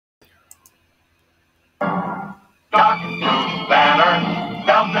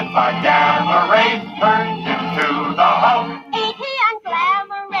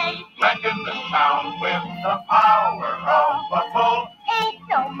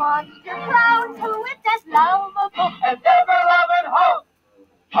monster clown who is as lovable as ever-loving Hulk.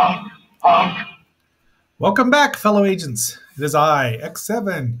 Hulk, Hulk. Welcome back, fellow agents. It is I,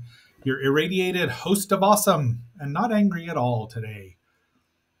 X7, your irradiated host of awesome, and not angry at all today.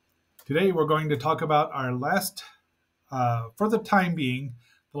 Today we're going to talk about our last, for the time being,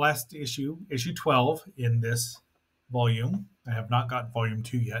 the last issue, issue 12 in this volume. I have not got volume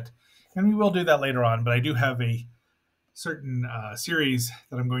 2 yet, and we will do that later on, but I do have a certain series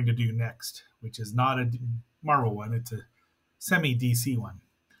that I'm going to do next, which is not a Marvel one, it's a semi-DC one.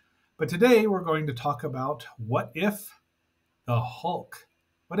 But today we're going to talk about what if the Hulk,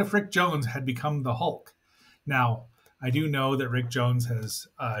 what if Rick Jones had become the Hulk? Now, I do know that Rick Jones has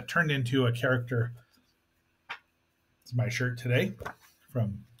turned into a character. It's my shirt today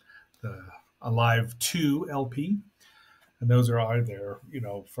from the Alive 2 LP. And those are either,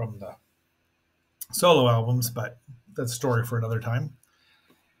 from the solo albums, but that's a story for another time.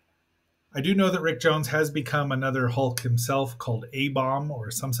 I do know that Rick Jones has become another Hulk himself called A-Bomb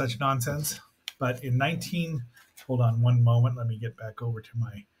or some such nonsense. But in hold on one moment, let me get back over to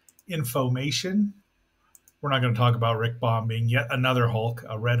my information. We're not going to talk about Rick Bomb being yet another Hulk,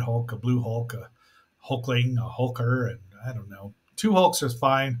 a red Hulk, a blue Hulk, a Hulkling, a Hulker, and I don't know. 2 Hulks is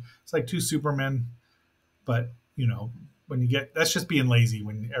fine. It's like 2 Supermen. But, when you get, that's just being lazy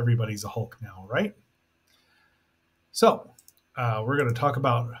when everybody's a Hulk now, right? So, we're going to talk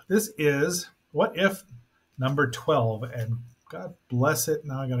about, this is What If number 12, and God bless it.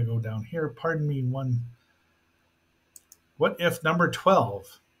 Now I got to go down here. Pardon me one. What If number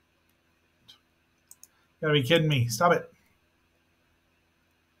 12. You gotta be kidding me. Stop it.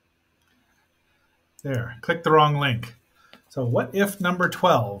 There, click the wrong link. So What If number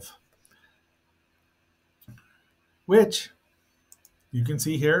 12, which you can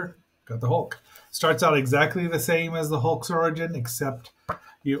see here, got the Hulk. Starts out exactly the same as the Hulk's origin, except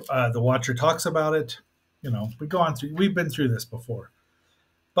the Watcher talks about it. We've been through this before.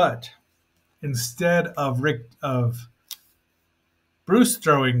 But instead of Bruce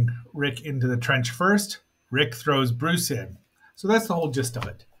throwing Rick into the trench first, Rick throws Bruce in. So that's the whole gist of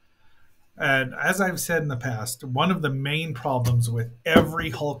it. And as I've said in the past, one of the main problems with every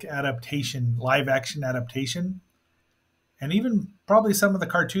Hulk adaptation, live action adaptation, and even probably some of the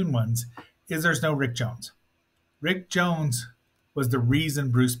cartoon ones, is there's no Rick Jones. Rick Jones was the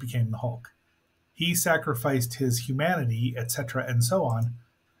reason Bruce became the Hulk. He sacrificed his humanity, etc., and so on,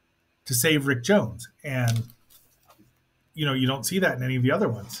 to save Rick Jones. And, you don't see that in any of the other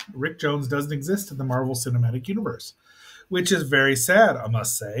ones. Rick Jones doesn't exist in the Marvel Cinematic Universe, which is very sad, I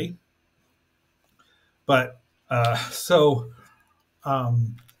must say. But, as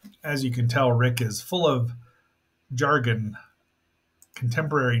you can tell, Rick is full of jargon,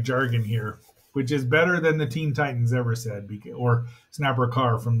 contemporary jargon here, which is better than the Teen Titans ever said, or Snapper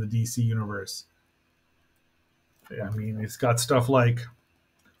Carr from the DC Universe. I mean, it's got stuff like,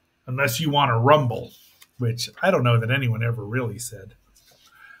 unless you want to rumble, which I don't know that anyone ever really said.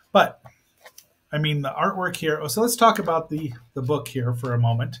 But, I mean, the artwork here. So let's talk about the book here for a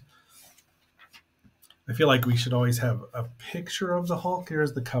moment. I feel like we should always have a picture of the Hulk.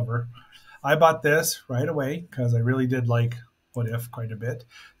 Here's the cover. I bought this right away because I really did like What If quite a bit.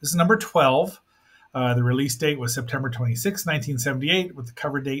 This is number 12. The release date was September 26, 1978, with the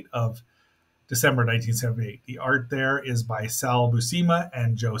cover date of December 1978. The art there is by Sal Buscema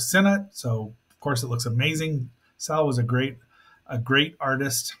and Joe Sinnott. So, of course, it looks amazing. Sal was a great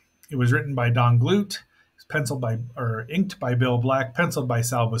artist. It was written by Don Bluth, inked by Bill Black, penciled by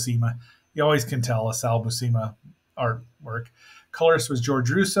Sal Buscema. You always can tell a Sal Buscema artwork. Colorist was George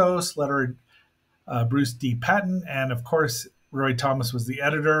Russo, lettered Bruce D. Patton, and of course, Roy Thomas was the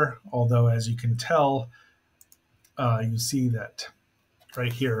editor, although as you can tell, you see that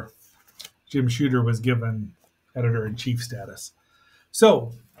right here, Jim Shooter was given editor-in-chief status.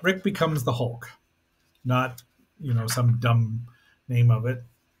 So, Rick becomes the Hulk. Not, some dumb name of it.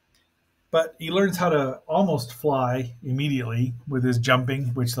 But he learns how to almost fly immediately with his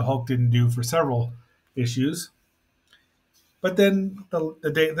jumping, which the Hulk didn't do for several issues. But then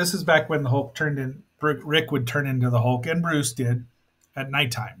the day, this is back when the Hulk Rick would turn into the Hulk, and Bruce did, at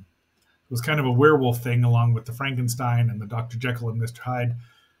nighttime. It was kind of a werewolf thing, along with the Frankenstein and the Dr. Jekyll and Mr. Hyde.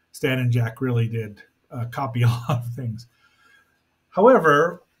 Stan and Jack really did copy a lot of things.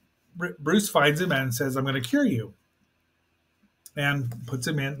 However, Bruce finds him and says, "I'm going to cure you," and puts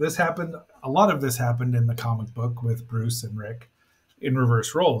him in. A lot of this happened in the comic book with Bruce and Rick in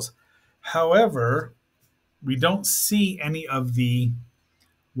reverse roles. However, we don't see any of the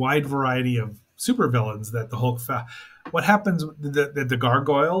wide variety of supervillains that the Hulk found. What happens? Did the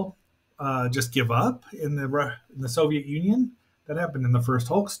Gargoyle just give up in the Soviet Union? That happened in the first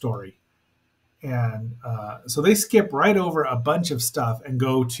Hulk story. And so they skip right over a bunch of stuff and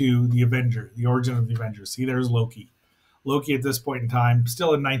go to the Avenger, the origin of the Avengers. See, there's Loki. Loki at this point in time,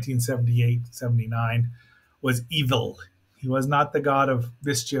 still in 1978, 79, was evil. He was not the god of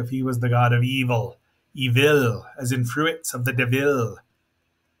mischief. He was the god of evil. Evil, as in fruits of the devil.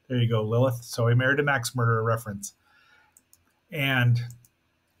 There you go, Lilith. So he married an axe murderer reference. And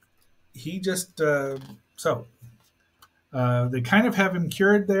he just, they kind of have him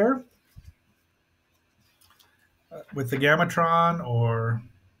cured there with the Gamatron, or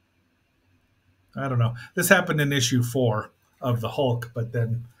I don't know. This happened in issue 4 of the Hulk, but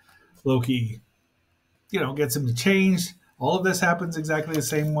then Loki, gets him to change. All of this happens exactly the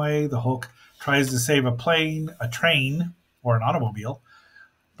same way. The Hulk tries to save a train, or an automobile,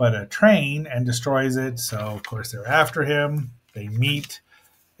 but a train, and destroys it. So, of course, they're after him. They meet,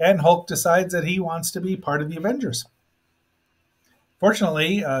 and Hulk decides that he wants to be part of the Avengers.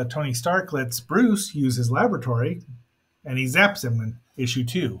 Fortunately, Tony Stark lets Bruce use his laboratory, and he zaps him in issue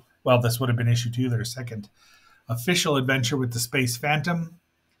 2. Well, this would have been issue 2, their second official adventure with the Space Phantom.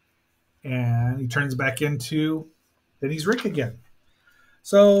 And he turns back into, then he's Rick again.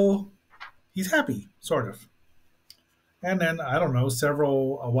 So he's happy, sort of. And then, I don't know,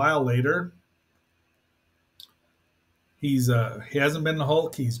 a while later, he hasn't been the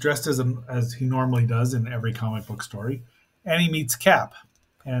Hulk. He's dressed as he normally does in every comic book story. And he meets Cap.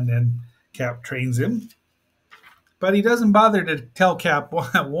 And then Cap trains him. But he doesn't bother to tell Cap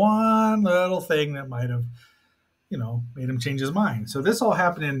one little thing that might have, made him change his mind. So this all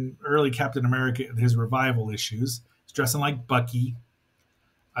happened in early Captain America, his revival issues. He's dressing like Bucky.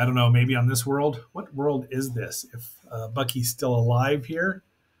 I don't know, maybe on this world. What world is this? If Bucky's still alive here?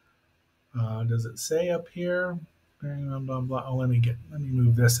 Does it say up here? Blah, blah, blah. Oh, let me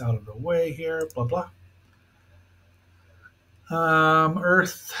move this out of the way here. Blah, blah.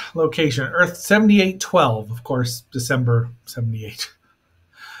 Earth location, Earth 7812, of course, December 78.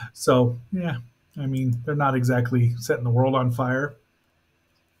 So, yeah, I mean, they're not exactly setting the world on fire.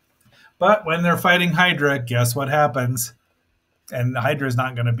 But when they're fighting Hydra, guess what happens? And Hydra's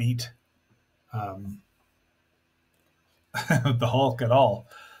not going to beat the Hulk at all.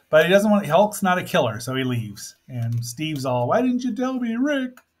 But he doesn't want, Hulk's not a killer, so he leaves. And Steve's all, why didn't you tell me,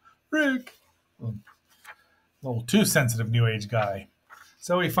 Rick? A little too sensitive New Age guy.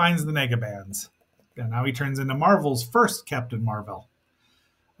 So he finds the Negabands. And now he turns into Marvel's first Captain Marvel.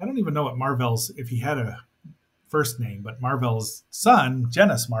 I don't even know what Marvel's, if he had a first name, but Marvel's son,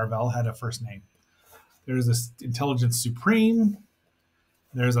 Genis Marvel, had a first name. There's this Intelligence Supreme.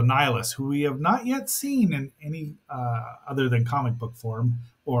 There's a Nihilus, who we have not yet seen in any other than comic book form,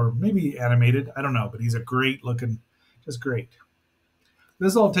 or maybe animated. I don't know, but he's a great looking, just great.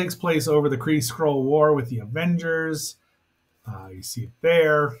 This all takes place over the Kree-Skrull War with the Avengers. You see it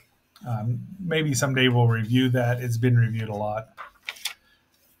there. Maybe someday we'll review that. It's been reviewed a lot.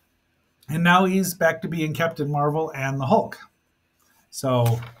 And now he's back to being Captain Marvel and the Hulk.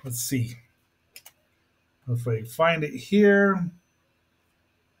 So let's see. If I find it here.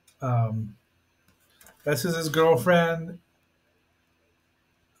 This is his girlfriend.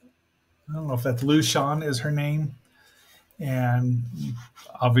 I don't know if that's Lucian is her name. And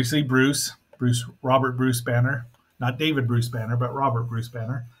obviously Robert Bruce Banner, not David Bruce Banner, but Robert Bruce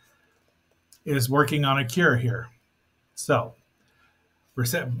Banner, is working on a cure here. So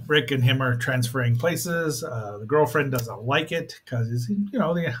Rick and him are transferring places. The girlfriend doesn't like it because,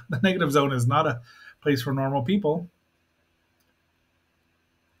 the negative zone is not a place for normal people.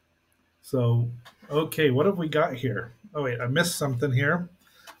 So, okay, what have we got here? Oh, wait, I missed something here.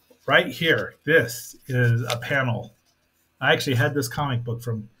 Right here, this is a panel. I actually had this comic book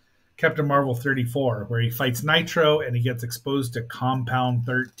from Captain Marvel 34, where he fights Nitro and he gets exposed to Compound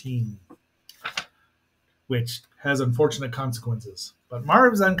 13, which has unfortunate consequences. But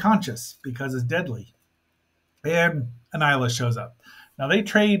Marv's unconscious because it's deadly. And Annihilus shows up. Now they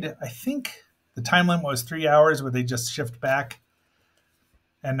trade, I think the time limit was 3 hours where they just shift back.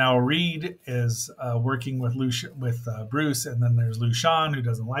 And now Reed is working with Bruce, and then there's Lucian who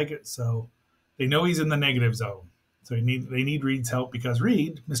doesn't like it. So they know he's in the negative zone. So they need Reed's help because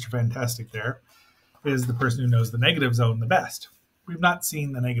Reed, Mr. Fantastic there, is the person who knows the negative zone the best. We've not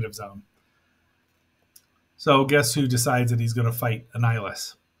seen the negative zone. So guess who decides that he's going to fight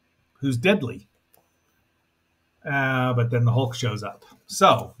Annihilus, who's deadly. But then the Hulk shows up.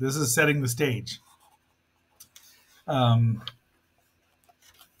 So this is setting the stage. There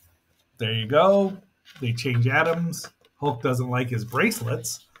you go. They change atoms. Hulk doesn't like his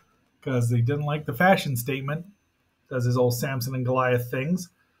bracelets because they didn't like the fashion statement. Does his old Samson and Goliath things.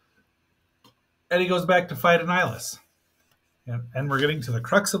 And he goes back to fight Annihilus. And we're getting to the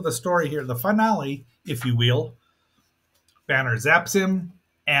crux of the story here, the finale, if you will. Banner zaps him,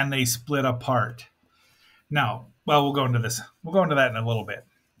 and they split apart. Now, well, we'll go into this. We'll go into that in a little bit.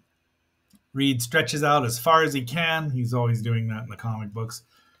 Reed stretches out as far as he can. He's always doing that in the comic books.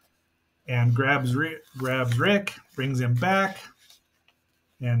 And grabs Rick, brings him back.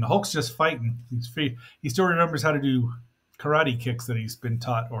 And the Hulk's just fighting. He's free. He still remembers how to do karate kicks that he's been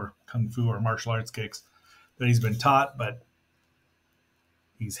taught, or kung fu or martial arts kicks that he's been taught, but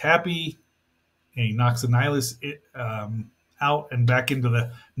he's happy. And he knocks Annihilus out and back into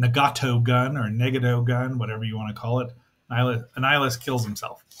the Nagato gun or Negato gun, whatever you want to call it. Annihilus kills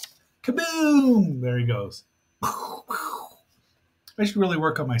himself. Kaboom! There he goes. I should really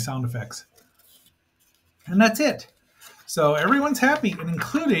work on my sound effects. And that's it. So everyone's happy, and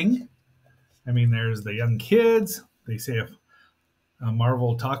including, there's the young kids. They say if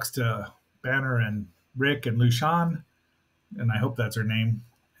Marvel talks to Banner and Rick and Lushan, and I hope that's her name,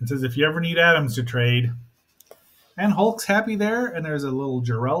 and says if you ever need atoms to trade. And Hulk's happy there, and there's a little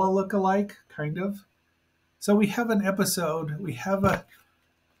Jarella look-alike, kind of. So we have an episode.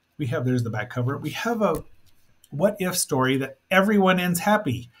 There's the back cover. We have a what-if story that everyone ends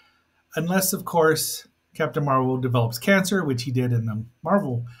happy. Unless, of course, Captain Marvel develops cancer, which he did in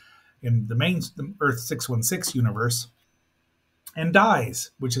the main Earth 616 universe, and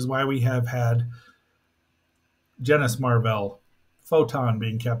dies, which is why we have had Janice Marvel, Photon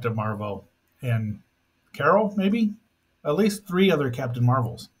being Captain Marvel, and Carol, maybe? At least 3 other Captain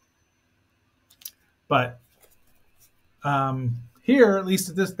Marvels. But here, at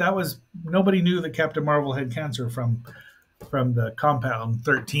least nobody knew that Captain Marvel had cancer from the compound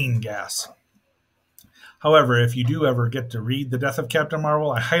 13 gas. However, if you do ever get to read The Death of Captain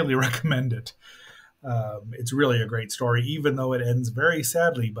Marvel, I highly recommend it. It's really a great story, even though it ends very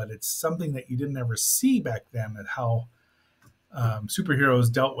sadly, but it's something that you didn't ever see back then, at how superheroes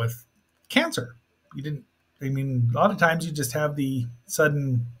dealt with cancer. A lot of times you just have the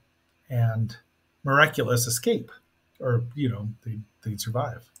sudden and miraculous escape, or, they'd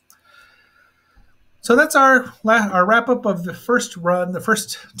survive. So that's our wrap up of the first run, the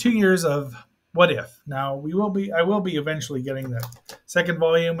first 2 years of What If. Now I will be eventually getting the second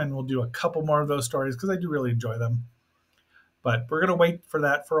volume, and we'll do a couple more of those stories because I do really enjoy them. But we're gonna wait for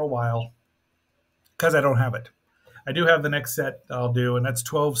that for a while because I don't have it. I do have the next set I'll do, and that's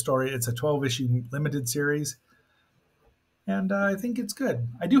 12 story. It's a 12-issue limited series, and I think it's good.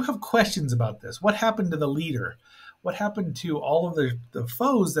 I do have questions about this. What happened to the leader? What happened to all of the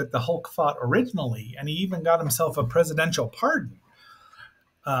foes that the Hulk fought originally? And he even got himself a presidential pardon.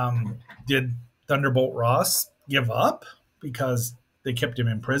 Did Thunderbolt Ross give up because they kept him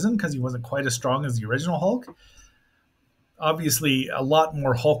in prison because he wasn't quite as strong as the original Hulk? Obviously, a lot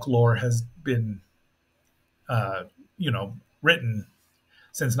more Hulk lore has been, written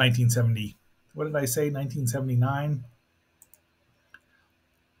since 1970. What did I say? 1979?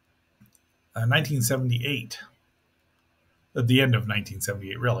 1978. At the end of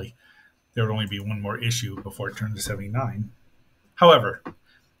 1978, really. There would only be one more issue before it turned to 79. However,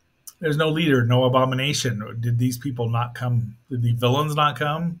 there's no leader, no Abomination. Did these people not come? Did the villains not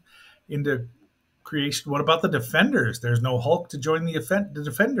come into creation? What about the Defenders? There's no Hulk to join the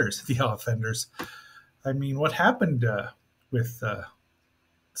Defenders. The Offenders. What happened with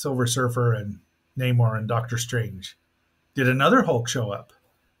Silver Surfer and Namor and Doctor Strange? Did another Hulk show up?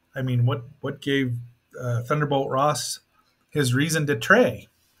 What gave Thunderbolt Ross his reason to tray?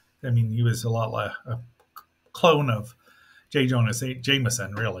 He was a lot like a clone of J. Jonah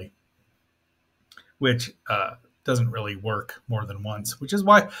Jameson, really, which doesn't really work more than once, which is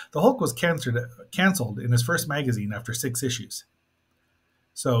why the Hulk was canceled in his first magazine after 6 issues.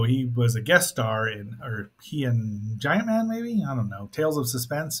 So he was a guest star he and Giant Man, maybe? I don't know. Tales of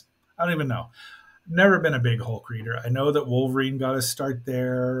Suspense? I don't even know. Never been a big Hulk reader. I know that Wolverine got his start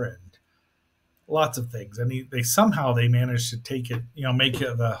there, and lots of things. They somehow managed to take it, make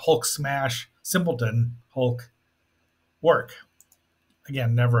the Hulk smash simpleton Hulk work.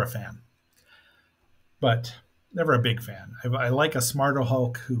 Again, never a fan, but never a big fan. I like a smarter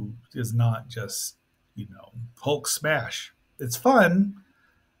Hulk who is not just, Hulk smash. It's fun,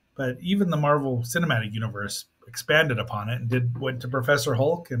 but even the Marvel Cinematic Universe expanded upon it and went to Professor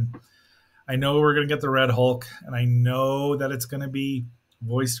Hulk, and I know we're going to get the Red Hulk, and I know that it's going to be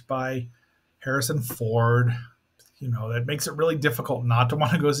voiced by Harrison Ford. That makes it really difficult not to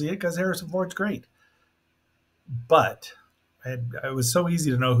want to go see it because Harrison Ford's great. But it was so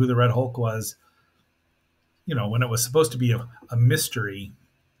easy to know who the Red Hulk was. When it was supposed to be a mystery,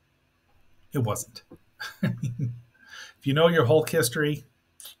 it wasn't. If you know your Hulk history,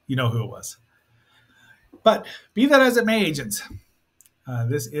 you know who it was. But be that as it may, agents,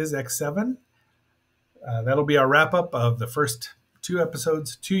 this is X7. That'll be our wrap up of the first 2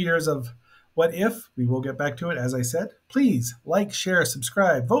 episodes, 2 years of What If. We will get back to it, as I said. Please like, share,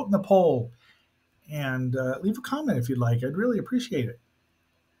 subscribe, vote in the poll, and leave a comment if you'd like. I'd really appreciate it.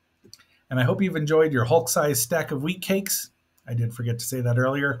 And I hope you've enjoyed your Hulk-sized stack of wheat cakes. I did forget to say that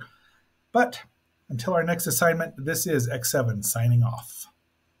earlier. But until our next assignment, this is X7 signing off.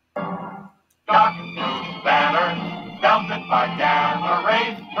 Doc Banner, down by gamma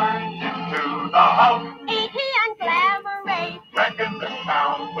rays, turned into the Hulk.